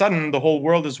all of a sudden the whole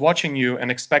world is watching you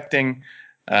and expecting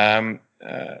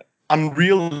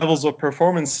unreal levels of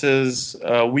performances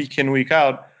week in, week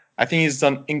out. I think he's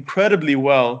done incredibly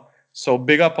well. So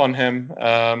big up on him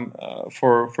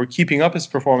for keeping up his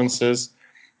performances.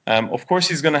 Of course,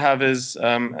 he's going to have his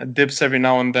dips every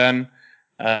now and then,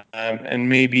 and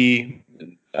maybe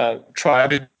try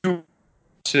to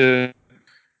keep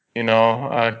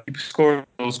scoring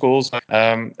those goals,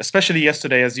 especially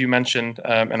yesterday, as you mentioned.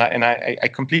 And I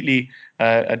completely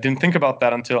didn't think about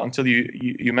that until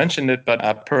you mentioned it.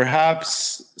 But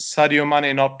perhaps Sadio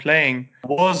Mane not playing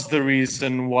was the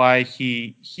reason why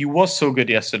he was so good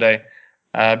yesterday,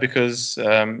 because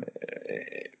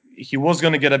he was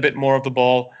going to get a bit more of the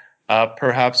ball.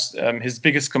 Perhaps his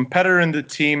biggest competitor in the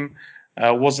team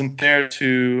wasn't there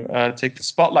to take the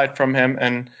spotlight from him.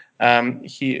 And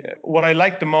what I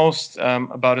liked the most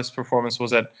about his performance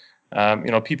was that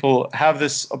people have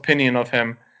this opinion of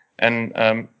him,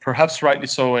 and perhaps rightly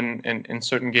so in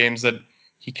certain games, that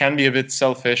he can be a bit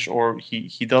selfish, or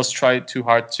he does try too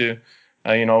hard to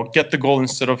get the goal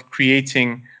instead of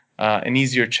creating an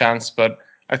easier chance. But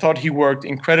I thought he worked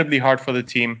incredibly hard for the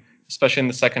team, especially in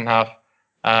the second half,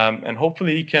 and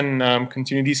hopefully he can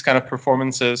continue these kind of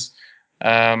performances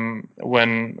when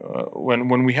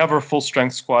we have our full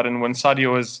strength squad and when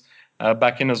Sadio is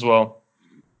back in as well.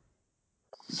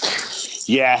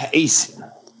 Yeah, he's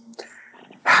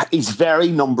very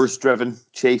numbers driven,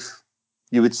 Chief.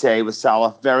 You would say with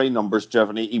Salah, very numbers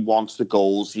driven. He wants the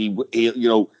goals.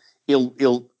 He'll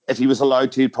if he was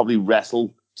allowed to, he'd probably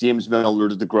wrestle James Milner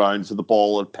to the ground for the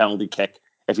ball and penalty kick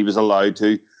if he was allowed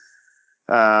to.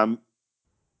 But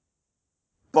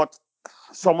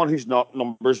someone who's not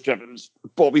numbers driven,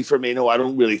 Bobby Firmino, I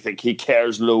don't really think he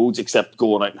cares loads except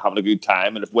going out and having a good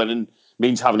time. And if winning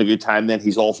means having a good time, then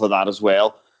he's all for that as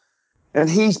well. And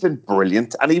he's been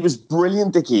brilliant. And he was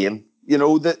brilliant again.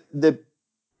 The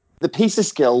piece of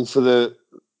skill for the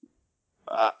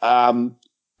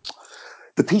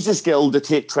piece of skill to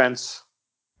take Trent's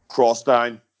cross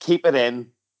down, keep it in,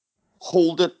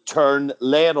 hold it, turn,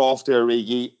 lay it off to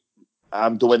Origi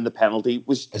to win the penalty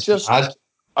was just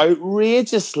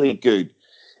outrageously good.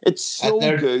 It's so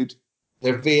good.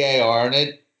 They're VAR in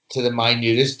it to the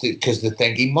minutest because they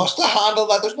think he must have handled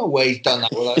that. There's no way he's done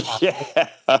that without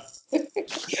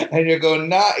And you're going,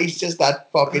 nah, he's just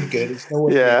that fucking good. It's no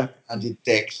way. And you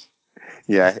dicks.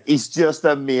 Yeah, he's just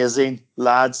amazing,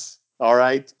 lads. All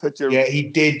right, Yeah, he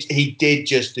did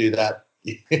just do that.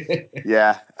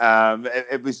 Yeah,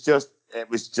 it was just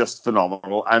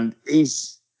phenomenal, and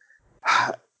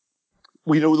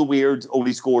we know the weird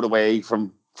only scored away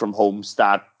from home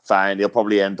stat. Fine, he'll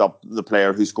probably end up the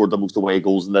player who scored the most away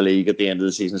goals in the league at the end of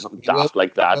the season, something daft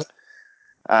like that.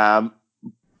 But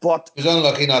he was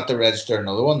unlucky not to register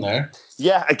another one there.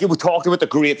 Yeah, again, we talked about the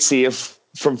great save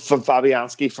from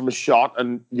Fabianski from a shot,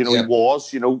 and he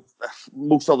was.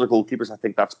 Most other goalkeepers, I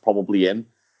think that's probably in.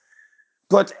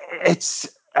 But it's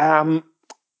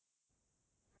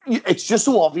it's just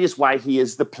so obvious why he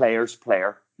is the player's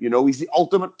player. You know, he's the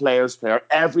ultimate player's player.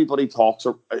 Everybody talks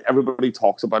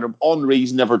about him.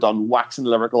 Henry's never done waxing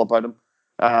lyrical about him.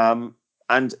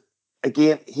 And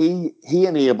again, he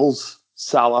enables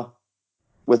Salah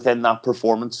within that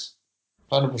performance.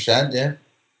 100%, yeah.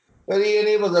 But he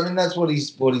enables. I mean, that's what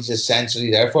he's essentially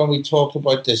there for. And we talked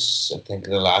about this, I think,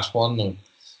 in the last one. And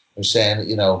I was saying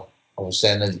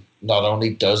that not only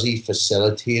does he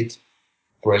facilitate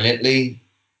brilliantly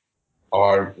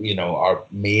our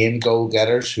main goal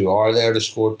getters who are there to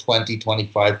score 20,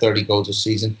 25, 30 goals a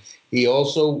season, he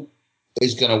also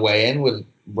is going to weigh in with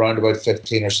around about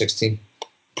 15 or 16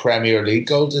 Premier League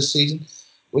goals this season,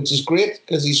 which is great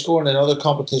because he's scoring in other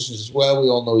competitions as well. We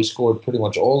all know he scored pretty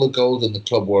much all the goals in the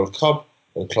Club World Cup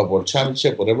or the Club World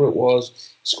Championship, whatever it was.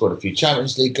 He scored a few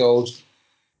Champions League goals.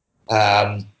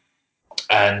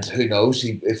 And who knows,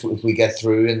 if we get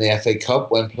through in the FA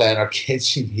Cup when playing our kids,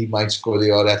 he might score the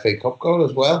odd FA Cup goal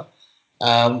as well.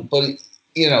 But,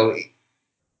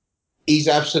 he's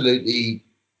absolutely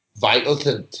vital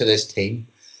to this team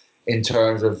in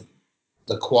terms of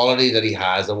the quality that he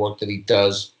has, the work that he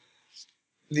does,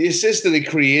 the assist that he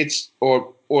creates,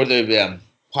 or the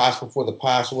pass before the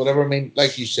pass, or whatever. I mean,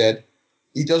 like you said,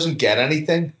 he doesn't get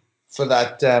anything for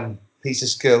that piece of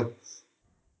skill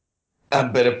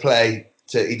and bit of play.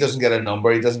 He doesn't get a number.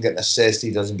 He doesn't get an assist.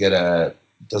 He doesn't get a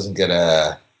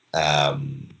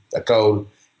goal.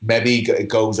 Maybe it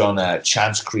goes on a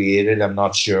chance created. I'm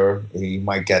not sure. He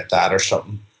might get that or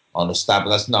something on the stat, but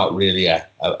that's not really a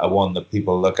one that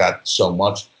people look at so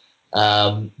much.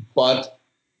 But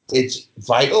it's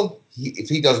vital. If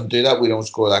he doesn't do that, we don't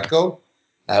score that goal.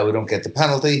 We don't get the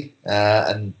penalty,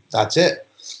 and that's it.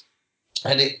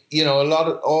 And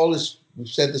we've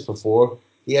said this before.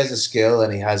 He has a skill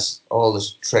and he has all the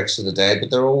tricks of the day, but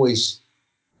they're always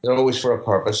for a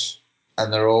purpose,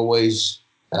 and they're always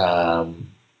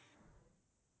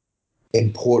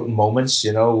important moments.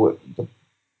 You know,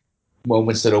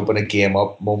 moments that open a game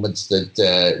up, moments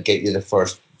that get you the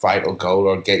first vital goal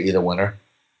or get you the winner.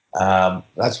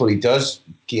 That's what he does,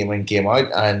 game in, game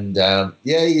out, and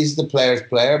he's the player's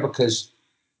player because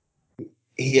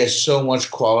he has so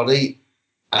much quality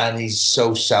and he's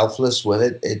so selfless with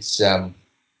it.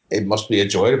 It must be a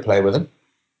joy to play with him.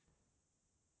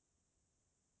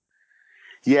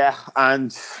 Yeah,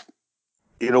 and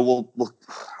we'll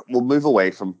move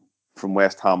away from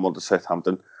West Ham to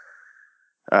Southampton.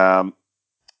 We're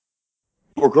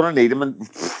going to need him, and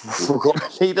we're going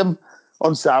to need him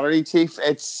on Saturday, Chief.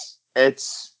 It's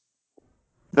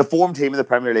the form team in the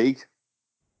Premier League,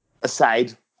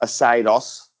 aside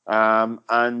us,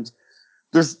 and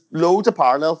there's loads of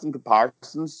parallels and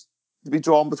comparisons to be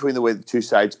drawn between the way the two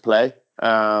sides play.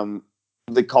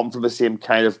 They come from the same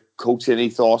kind of coaching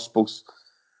ethos, both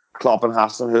Klopp and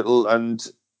Hasenhüttl, and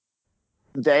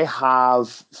they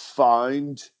have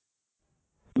found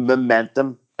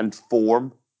momentum and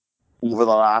form over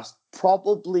the last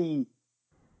probably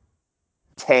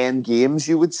 10 games,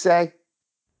 you would say.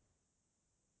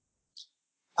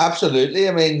 Absolutely.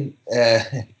 I mean,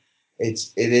 it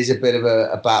is a bit of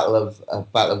a battle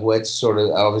of wits. Sort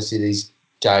of, obviously, these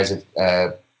guys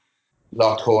have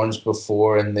locked horns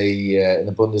before in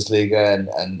the Bundesliga,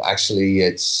 and actually,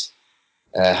 it's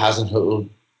Hasenhüttl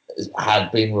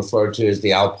had been referred to as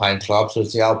the Alpine Club. So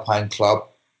it's the Alpine Club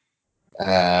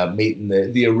meeting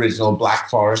the original Black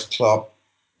Forest Club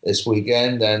this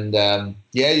weekend. And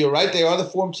you're right. They are the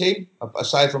form team,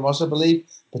 aside from us, I believe.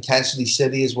 Potentially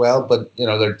City as well, but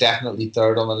they're definitely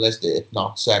third on the list, if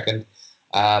not second.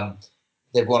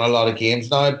 They've won a lot of games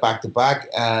now, back to back,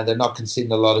 and they're not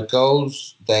conceding a lot of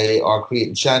goals. They are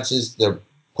creating chances. They're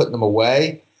putting them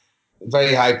away.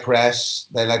 Very high press.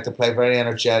 They like to play very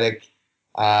energetic.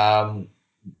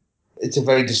 It's a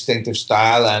very distinctive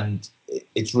style, and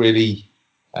it's really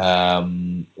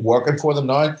working for them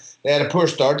now. They had a poor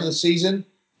start to the season.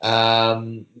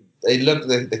 They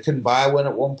couldn't buy a win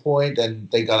at one point,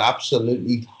 and they got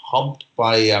absolutely humped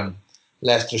by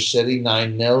Leicester City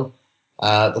 9-0.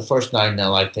 The first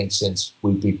 9-0, I think, since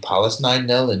we beat Palace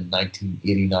 9-0 in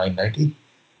 1989-90.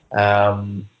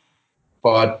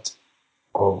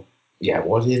 It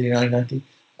was 89-90.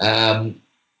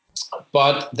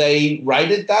 But they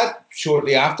righted that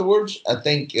shortly afterwards. I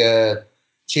think the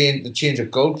change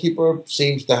of goalkeeper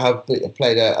seems to have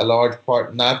played a large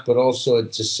part in that, but also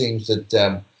it just seems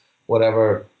that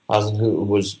whatever Hasenhüttl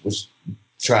was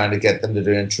trying to get them to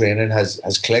do in training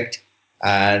has clicked.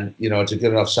 And, it's a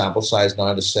good enough sample size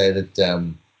now to say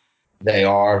that they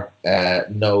are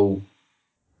no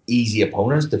easy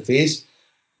opponents to face.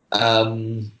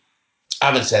 Having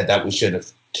said that, we should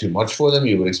have too much for them.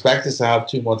 You would expect us to have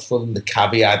too much for them. The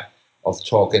caveat of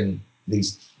talking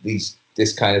this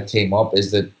kind of team up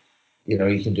is that, you know,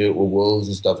 you can do it with Wolves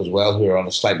and stuff as well, who are on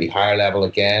a slightly higher level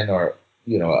again, or,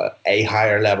 you know, a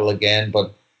higher level again.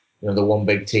 But, you know, the one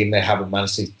big team they haven't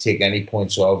managed to take any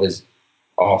points is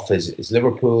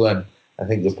Liverpool. And I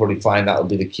think you'll probably find that'll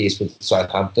be the case with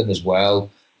Southampton as well.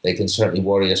 They can certainly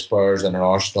worry a Spurs and an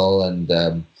Arsenal and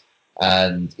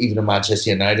even a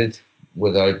Manchester United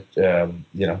without,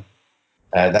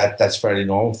 that's fairly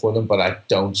normal for them. But I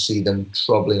don't see them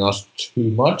troubling us too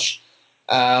much.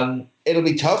 It'll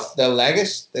be tough. They'll leg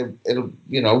us.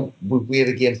 We had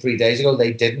a game 3 days ago.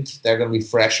 They didn't. They're going to be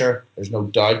fresher. There's no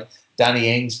doubt. Danny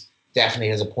Ings definitely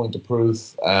has a point to prove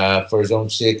for his own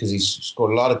sake, because he's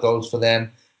scored a lot of goals for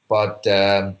them, but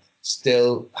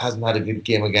still hasn't had a good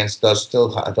game against us.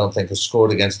 Still, I don't think has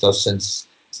scored against us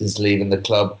since leaving the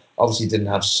club. Obviously, didn't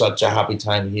have such a happy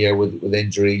time here with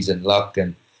injuries and luck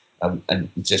and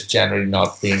just generally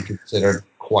not being considered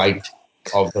quite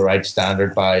of the right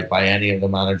standard by any of the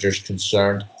managers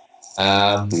concerned.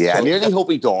 I nearly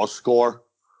hope he does score.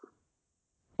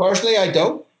 Personally, I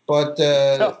don't, but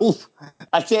no,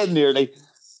 I said nearly.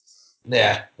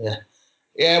 Yeah.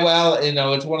 Well, you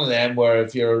know, it's one of them where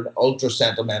if you're an ultra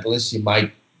sentimentalist, you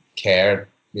might care,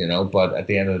 you know, but at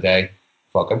the end of the day,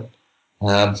 fuck him.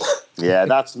 Yeah,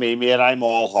 that's me, mate. I'm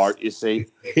all heart, you see.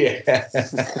 Yeah,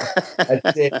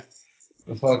 that's it.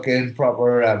 Fucking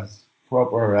proper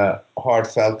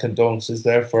heartfelt condolences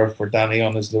there for Danny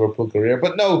on his Liverpool career.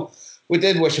 But no, we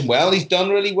did wish him well. He's done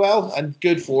really well and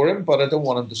good for him, but I don't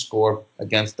want him to score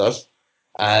against us.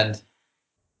 And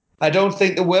I don't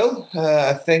think they will.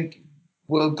 I think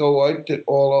we'll go out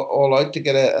all out to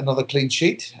get another clean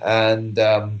sheet. And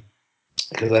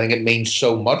because I think it means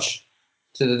so much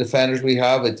to the defenders we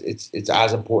have. It's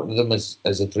as important to them as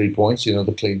the 3 points, you know,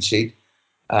 the clean sheet.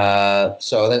 So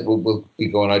I think we'll be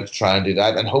going out to try and do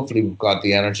that, and hopefully we've got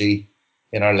the energy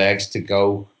in our legs to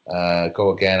go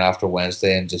again after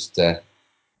Wednesday and just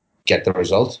get the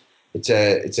result. It's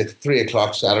a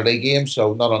 3:00 Saturday game,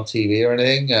 so not on TV or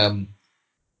anything.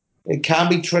 It can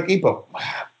be tricky, but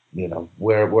you know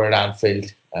we're at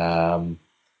Anfield.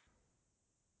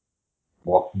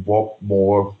 What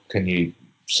more can you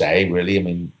say, really? I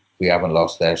mean, we haven't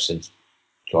lost there since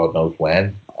God knows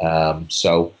when.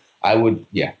 So I would,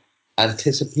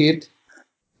 anticipate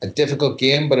a difficult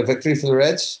game, but a victory for the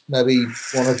Reds. Maybe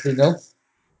 1 or 2-0.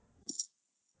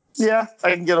 Yeah,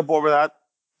 I can get aboard with that.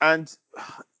 And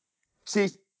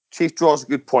Chief draws a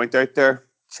good point out there,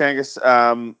 Cengiz.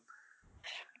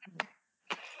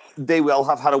 They will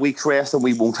have had a week's rest, and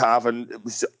we won't have. And it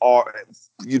was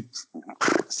you'd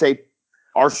say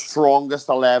our strongest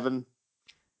 11,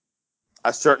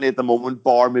 certainly at the moment,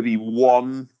 bar maybe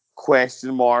one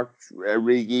question mark,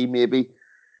 Origi maybe.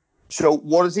 So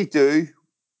what does he do?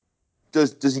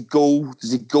 Does he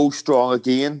go strong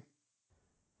again,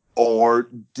 or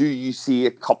do you foresee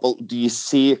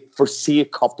a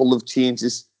couple of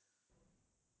changes?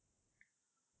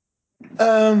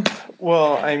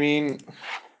 Well, I mean,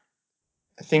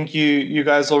 I think you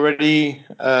guys already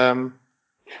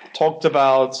talked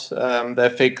about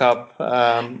the FA Cup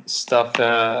stuff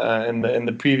in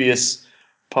the previous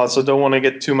part, so don't want to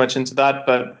get too much into that.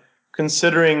 But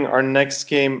considering our next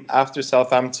game after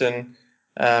Southampton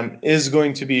is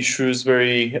going to be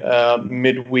Shrewsbury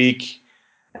midweek,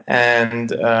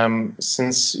 and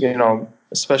since, you know,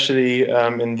 especially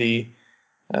in the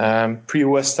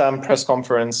pre-West Ham press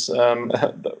conference,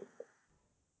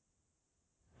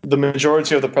 the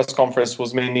majority of the press conference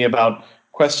was mainly about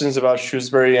questions about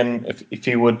Shrewsbury and if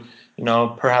he would, you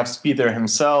know, perhaps be there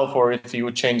himself or if he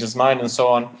would change his mind and so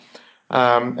on.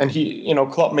 And he, you know,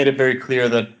 Klopp made it very clear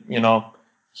that, you know,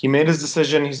 he made his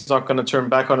decision. He's not going to turn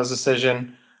back on his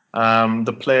decision.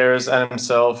 The players and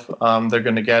himself, they're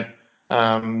going to get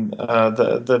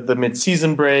the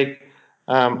mid-season break.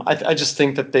 I just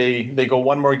think that they go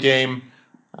one more game,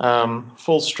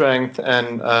 full strength,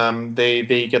 and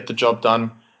they get the job done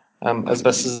as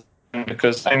best as,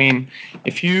 because I mean,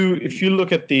 if you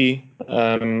look at the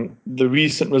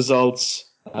recent results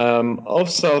of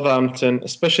Southampton,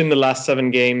 especially in the last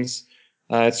 7 games,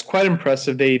 it's quite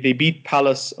impressive. They beat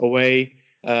Palace away.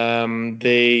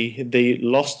 They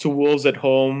lost to Wolves at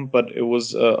home, but it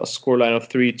was a scoreline of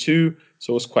 3-2,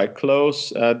 so it was quite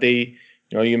close.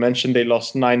 You mentioned they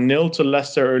lost 9-0 to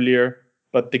Leicester earlier,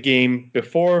 but the game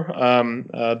before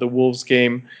the Wolves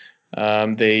game,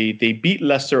 they beat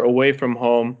Leicester away from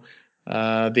home.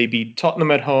 They beat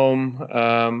Tottenham at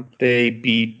home. They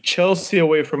beat Chelsea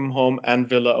away from home and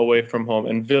Villa away from home.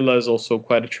 And Villa is also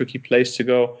quite a tricky place to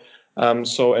go.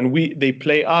 They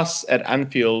play us at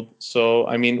Anfield. So,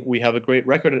 I mean, we have a great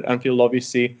record at Anfield,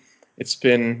 obviously. it's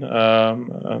been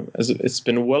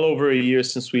well over a year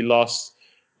since we lost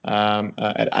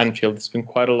at Anfield. It's been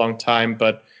quite a long time,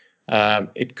 but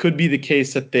it could be the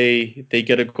case that they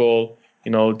get a goal.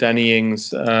 Danny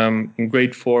Ings in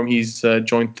great form. He's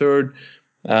joined third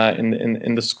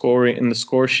in the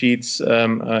score sheets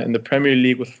in the Premier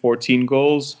League with 14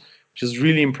 goals, which is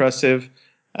really impressive.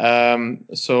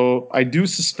 So I do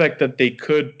suspect that they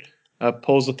could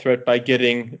pose a threat by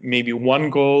getting maybe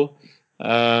one goal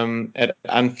at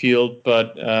Anfield,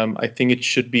 but I think it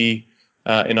should be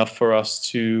enough for us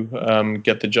to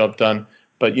get the job done.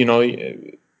 But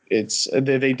they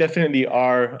definitely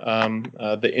are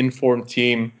the informed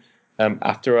team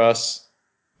after us.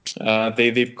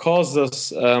 They've caused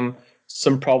us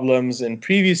some problems in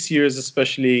previous years,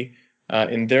 especially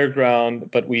in their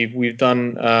ground, but we've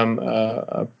done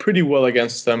pretty well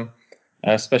against them,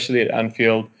 especially at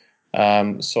Anfield.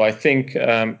 So I think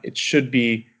it should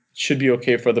be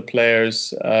okay for the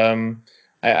players.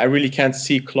 I really can't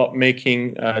see Klopp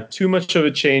making too much of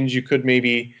a change. You could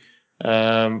maybe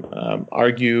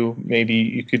argue maybe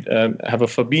you could have a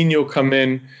Fabinho come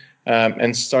in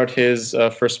and start his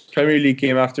first Premier League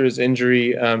game after his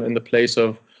injury in the place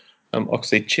of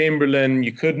Oxlade-Chamberlain.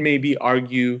 You could maybe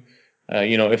argue,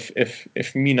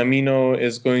 if Minamino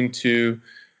is going to,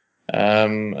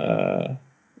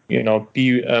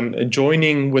 be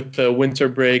joining with the winter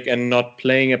break and not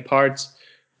playing a part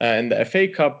in the FA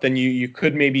Cup, then you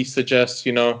could maybe suggest,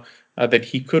 that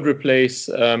he could replace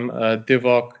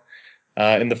Divock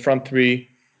in the front three.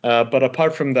 But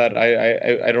apart from that,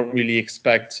 I don't really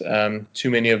expect too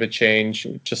many of a change.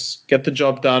 Just get the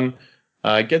job done,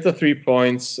 get the 3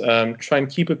 points, try and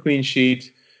keep a clean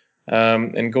sheet,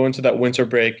 and go into that winter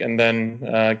break, and then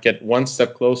get one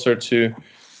step closer to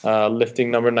lifting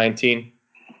number 19.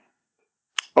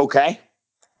 Okay,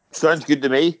 sounds good to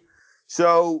me.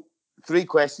 So 3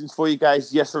 questions for you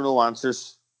guys, yes or no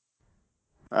answers.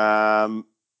 I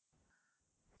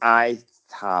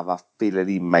have a feeling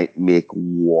he might make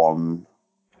 1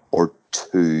 or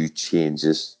 2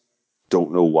 changes.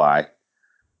 Don't know why,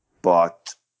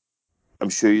 but I'm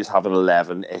sure you have an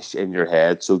 11-ish in your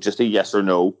head. So just a yes or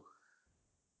no.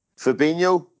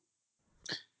 Fabinho?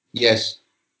 Yes.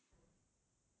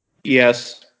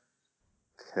 Yes.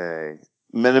 Okay.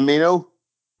 Minamino?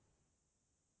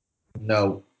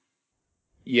 No.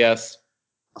 Yes.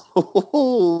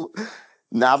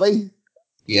 Naby?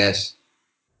 Yes.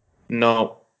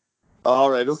 No. All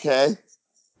right.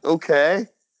 Okay.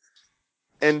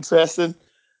 Interesting.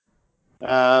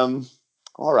 All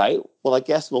right. Well, I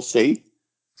guess we'll see.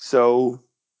 So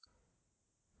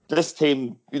this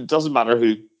team, it doesn't matter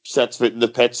who sets foot in the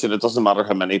pitch, and it doesn't matter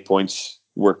how many points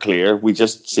we're clear. We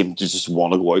just seem to just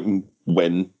want to go out and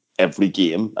win every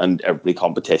game and every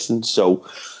competition. So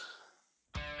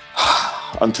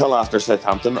until after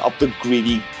Southampton, up the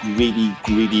greedy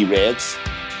Reds.